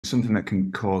something that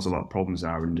can cause a lot of problems in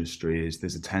our industry is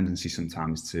there's a tendency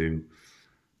sometimes to,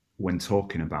 when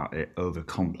talking about it,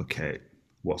 overcomplicate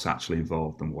what's actually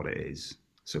involved and what it is.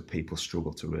 So people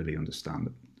struggle to really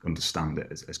understand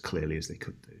it as clearly as they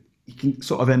could do. You can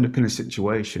sort of end up in a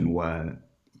situation where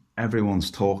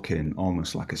everyone's talking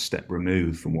almost like a step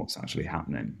removed from what's actually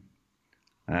happening.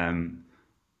 And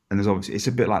there's obviously, it's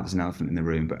a bit like there's an elephant in the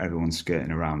room, but everyone's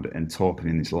skirting around it and talking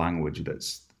in this language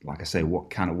that's, like I say, what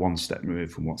kind of one step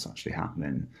removed from what's actually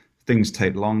happening. Things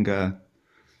take longer,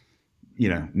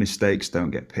 mistakes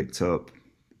don't get picked up.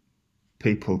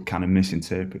 People kind of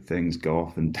misinterpret things, go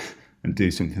off and do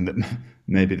something that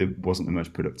maybe wasn't the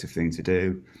most productive thing to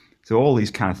do. So all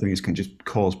these kind of things can just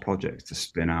cause projects to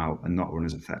spin out and not run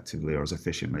as effectively or as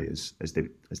efficiently as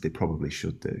they probably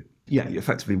should do. Yeah, you're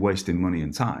effectively wasting money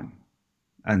and time.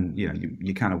 And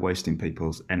you're kind of wasting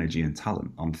people's energy and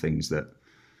talent on things that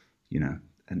are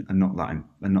not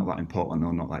that important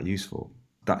or not that useful.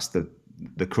 That's the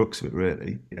crux of it,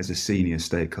 really. As a senior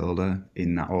stakeholder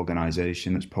in that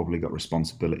organisation that's probably got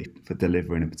responsibility for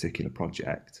delivering a particular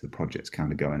project, the project's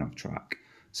kind of going off track.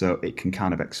 So it can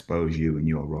kind of expose you in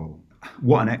your role.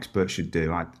 What an expert should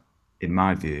do, in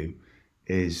my view,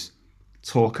 is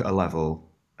talk at a level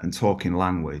and talk in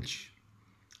language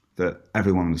that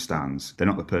everyone understands. They're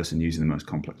not the person using the most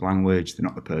complex language. They're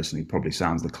not the person who probably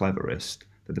sounds the cleverest.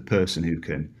 They're the person who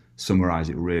can summarize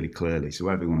it really clearly so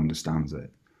everyone understands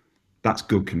it. That's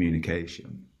good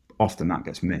communication. Often that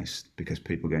gets missed because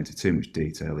people go into too much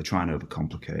detail. They try and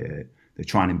overcomplicate it. They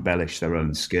try and embellish their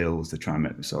own skills. They try and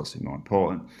make themselves seem more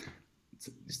important.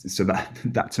 So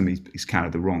that to me is kind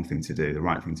of the wrong thing to do. The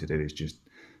right thing to do is just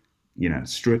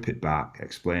strip it back,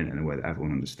 explain it in a way that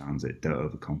everyone understands it, don't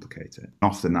overcomplicate it.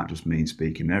 Often that just means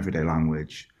speaking in everyday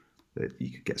language that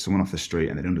you could get someone off the street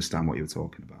and they'd understand what you were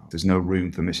talking about. There's no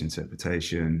room for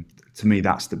misinterpretation. To me,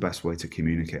 that's the best way to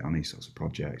communicate on these sorts of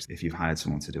projects. If you've hired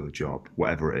someone to do a job,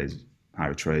 whatever it is,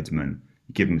 hire a tradesman,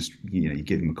 you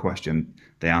give them a question,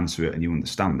 they answer it and you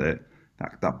understand it,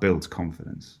 that builds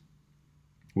confidence,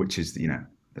 which is,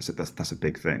 that's a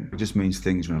big thing. It just means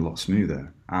things run a lot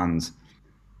smoother, and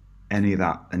any of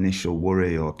that initial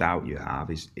worry or doubt you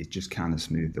have is just kind of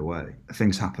smoothed away.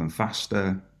 Things happen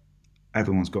faster.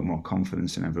 Everyone's got more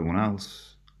confidence in everyone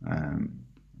else.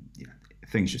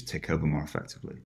 Things just tick over more effectively.